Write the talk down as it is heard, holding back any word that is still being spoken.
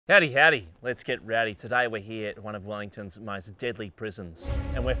Howdy, howdy. Let's get rowdy. Today we're here at one of Wellington's most deadly prisons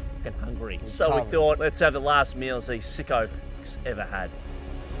and we're fucking hungry. So we thought, let's have the last meals these sicko fucks ever had.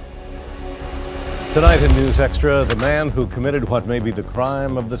 Tonight in News Extra, the man who committed what may be the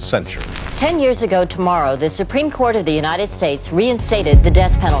crime of the century. 10 years ago tomorrow, the Supreme Court of the United States reinstated the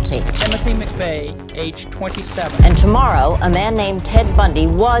death penalty. Timothy McVeigh, age 27. And tomorrow, a man named Ted Bundy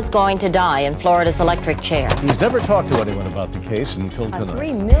was going to die in Florida's electric chair. He's never talked to anyone about the case until tonight. A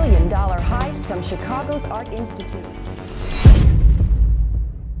 $3 million heist from Chicago's Art Institute.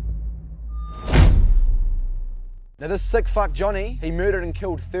 Now this sick fuck Johnny, he murdered and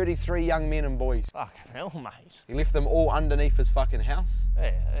killed 33 young men and boys. Fucking hell, mate. He left them all underneath his fucking house.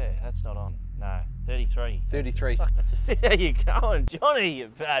 Yeah, that's not on. No, 33. 33. Fuck, that's a bit. How you going? Johnny, you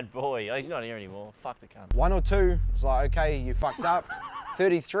bad boy. Oh, he's not here anymore. Fuck the cunt. 1 or 2, it's like, okay, you fucked up.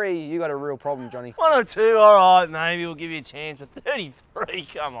 33, you got a real problem, Johnny. 1 or 2, all right, maybe we'll give you a chance, but 33,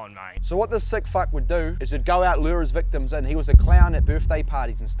 come on, mate. So what this sick fuck would do is he'd go out, lure his victims in. He was a clown at birthday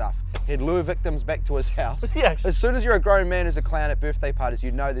parties and stuff. He'd lure victims back to his house. Yeah. As soon as you're a grown man who's a clown at birthday parties,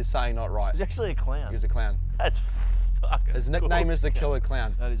 you know there's something not right. He's actually a clown. He was a clown. That's fucking His nickname is the Killer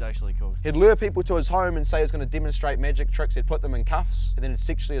Clown. That is actually cool. He'd lure people to his home and say he was going to demonstrate magic tricks. He'd put them in cuffs and then he'd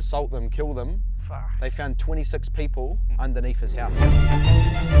sexually assault them, kill them. Fuck. They found 26 people underneath his house.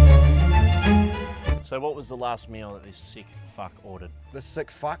 So what was the last meal that this sick fuck ordered? This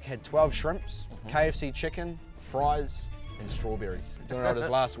sick fuck had 12 shrimps, KFC chicken, fries, and strawberries. Do you know what his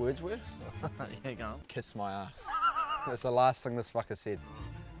last words were? Yeah, go on. Kiss my ass. That's the last thing this fucker said.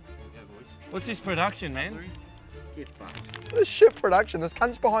 What's this production, man? Get fucked. This shit production. This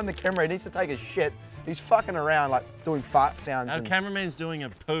cunt's behind the camera. He needs to take a shit. He's fucking around like doing fart sounds. Our cameraman's doing a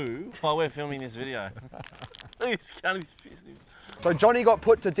poo while we're filming this video. Look at this cunt, he's pissed. So Johnny got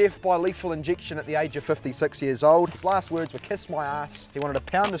put to death by lethal injection at the age of 56 years old. His last words were kiss my ass. He wanted a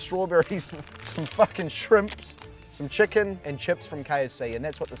pound of strawberries, some fucking shrimps, some chicken and chips from KFC, and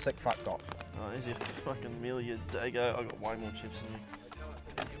that's what the sick fuck got. Oh, there's your fucking meal you dago. I got way more chips than you.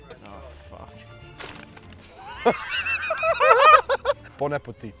 Oh, fuck. Bon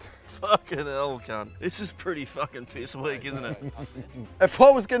appetit. Fucking hell, cunt. This is pretty fucking piss weak, isn't it? If I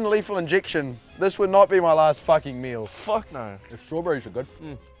was getting lethal injection, this would not be my last fucking meal. Fuck no. The strawberries are good.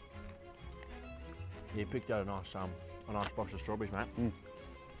 Yeah, you picked out a nice box of strawberries, mate.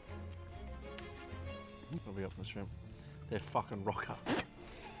 What we got for the shrimp? They're fucking rocker.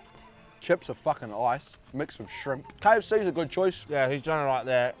 Chips are fucking ice, mixed with shrimp. KFC's a good choice. Yeah, he's done it right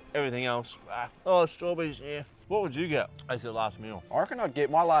there. Everything else. Oh, strawberries, yeah. What would you get as your last meal? I reckon I'd get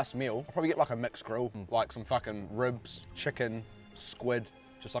my last meal. I'd probably get like a mixed grill, like some fucking ribs, chicken, squid,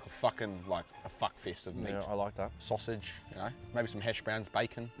 just like a fucking, like a fuck fest of meat. Yeah, I like that. Sausage, you know, maybe some hash browns,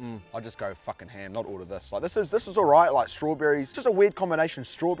 bacon. I'd just go fucking ham, not order this. Like this is all right, like strawberries. Just a weird combination,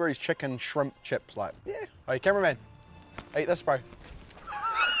 strawberries, chicken, shrimp, chips, like, yeah. Hey, cameraman, eat this, bro.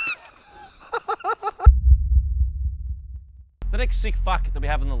 The next sick fuck that we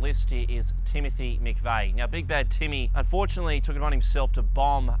have on the list here is Timothy McVeigh. Now, Big Bad Timmy unfortunately took it on himself to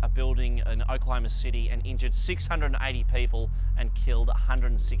bomb a building in Oklahoma City and injured 680 people and killed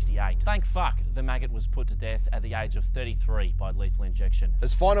 168. Thank fuck the maggot was put to death at the age of 33 by lethal injection.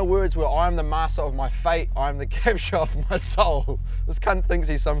 His final words were, I am the master of my fate, I am the capture of my soul. This cunt thinks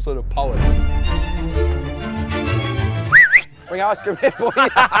he's some sort of poet. Bring ice cream here, boy.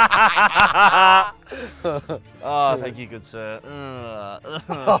 Oh, thank you, good sir.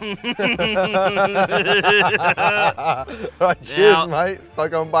 Right, cheers, mate.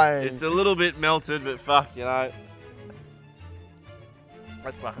 Fuck on bang. It's a little bit melted, but fuck, you know.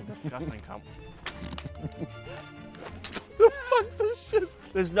 That's fucking disgusting, cunt. The fuck's this shit?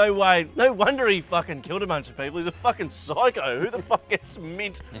 There's no way, no wonder he fucking killed a bunch of people. He's a fucking psycho. Who the fuck gets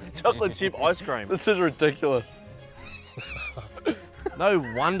mint chocolate chip ice cream? This is ridiculous. No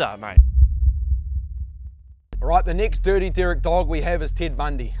wonder, mate. All right, the next dirty Derek dog we have is Ted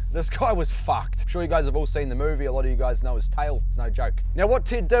Bundy. This guy was fucked. I'm sure you guys have all seen the movie. A lot of you guys know his tale. It's no joke. Now, what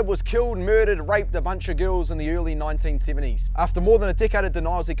Ted did was killed, murdered, raped a bunch of girls in the early 1970s. After more than a decade of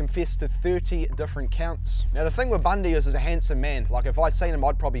denials, he confessed to 30 different counts. Now, the thing with Bundy is he's a handsome man. Like, if I seen him,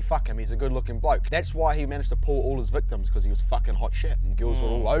 I'd probably fuck him. He's a good-looking bloke. That's why he managed to pull all his victims, because he was fucking hot shit, and girls were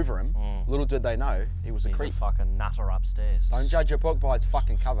all over him. Little did they know, he was a creep. He's a fucking nutter upstairs. Don't judge a book by its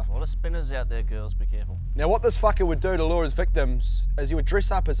fucking cover. A lot of spinners out there, girls, be careful. Now, what this fucker would do to lure his victims is he would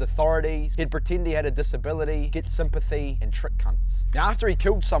dress up as his authorities. He'd pretend he had a disability, get sympathy, and trick cunts. Now, after he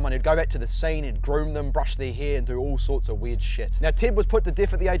killed someone, he'd go back to the scene, he'd groom them, brush their hair, and do all sorts of weird shit. Now, Ted was put to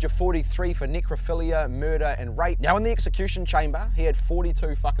death at the age of 43 for necrophilia, murder, and rape. Now, in the execution chamber, he had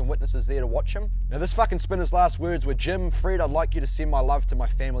 42 fucking witnesses there to watch him. Now, this fucking spinner's last words were, "Jim, Fred, I'd like you to send my love to my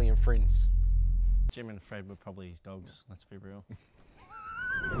family and friends." Jim and Fred were probably his dogs, let's be real.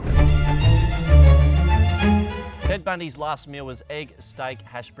 Ted Bundy's last meal was egg, steak,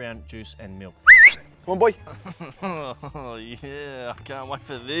 hash brown, juice, and milk. Come on, boy. Oh yeah, I can't wait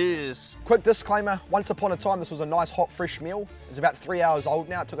for this. Quick disclaimer, once upon a time this was a nice hot fresh meal. It's about 3 hours old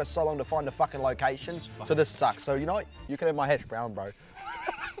now. It took us so long to find a fucking location. So this sucks. So you know what? You can have my hash brown, bro.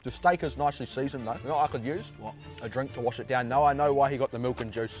 The steak is nicely seasoned though. You know what I could use? What? A drink to wash it down. No, I know why he got the milk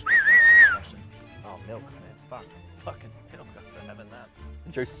and juice. Oh, milk, man. Fuck. Fucking milk. After having that.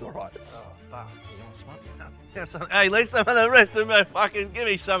 The juice is alright. Oh, fuck. You want smoke? Yeah, some, hey, leave some of the rest of me. Fucking give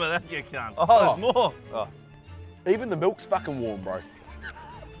me some of that, you cunt. Oh, there's more. Oh. Even the milk's fucking warm, bro.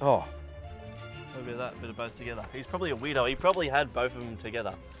 Oh. A bit of that, bit of both together. He's probably a weirdo. He probably had both of them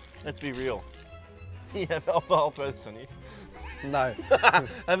together. Let's be real. Yeah, I'll throw this on you. No.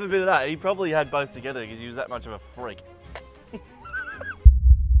 Have a bit of that. He probably had both together because he was that much of a freak.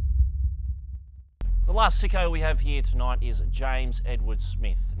 The last sicko we have here tonight is James Edward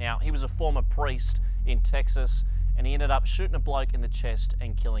Smith. Now, he was a former priest in Texas and he ended up shooting a bloke in the chest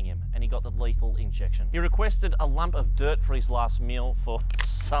and killing him, and he got the lethal injection. He requested a lump of dirt for his last meal for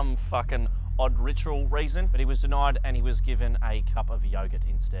some fucking odd ritual reason, but he was denied and he was given a cup of yogurt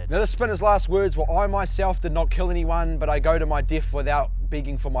instead. Now, the spinner's last words were, "I myself did not kill anyone, but I go to my death without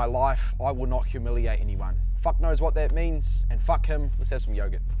begging for my life. I will not humiliate anyone." Fuck knows what that means, and fuck him. Let's have some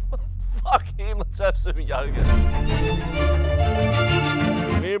yogurt. Fuck him, let's have some yogurt.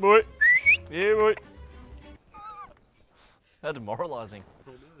 Yeah, boy. Yeah, boy. How demoralising.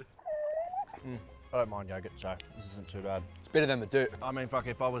 I don't mind yogurt, so this isn't too bad. It's better than the dirt. I mean, fuck,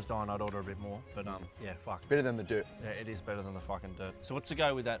 if I was dying, I'd order a bit more, but yeah, fuck. Better than the dirt. Yeah, it is better than the fucking dirt. So what's the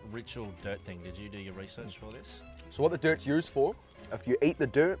go with that ritual dirt thing? Did you do your research for this? So what the dirt's used for, if you eat the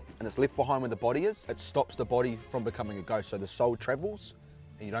dirt and it's left behind where the body is, it stops the body from becoming a ghost. So the soul travels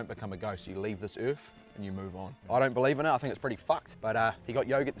and you don't become a ghost. You leave this earth and you move on. I don't believe in it. I think it's pretty fucked, but he got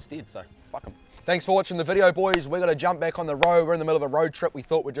yogurt instead, so fuck him. Thanks for watching the video, boys. We're gonna jump back on the road. We're in the middle of a road trip. We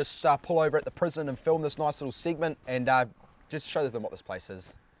thought we'd just pull over at the prison and film this nice little segment and just show them what this place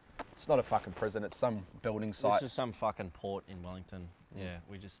is. It's not a fucking prison, it's some building site. This is some fucking port in Wellington. Yeah,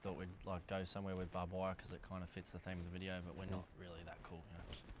 we just thought we'd like go somewhere with barbed wire because it kind of fits the theme of the video, but we're not really that cool, you know?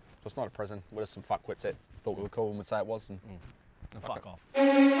 So it's not a prison. We're just some fuckwits that thought we were cool and would say it was. And Fuck off.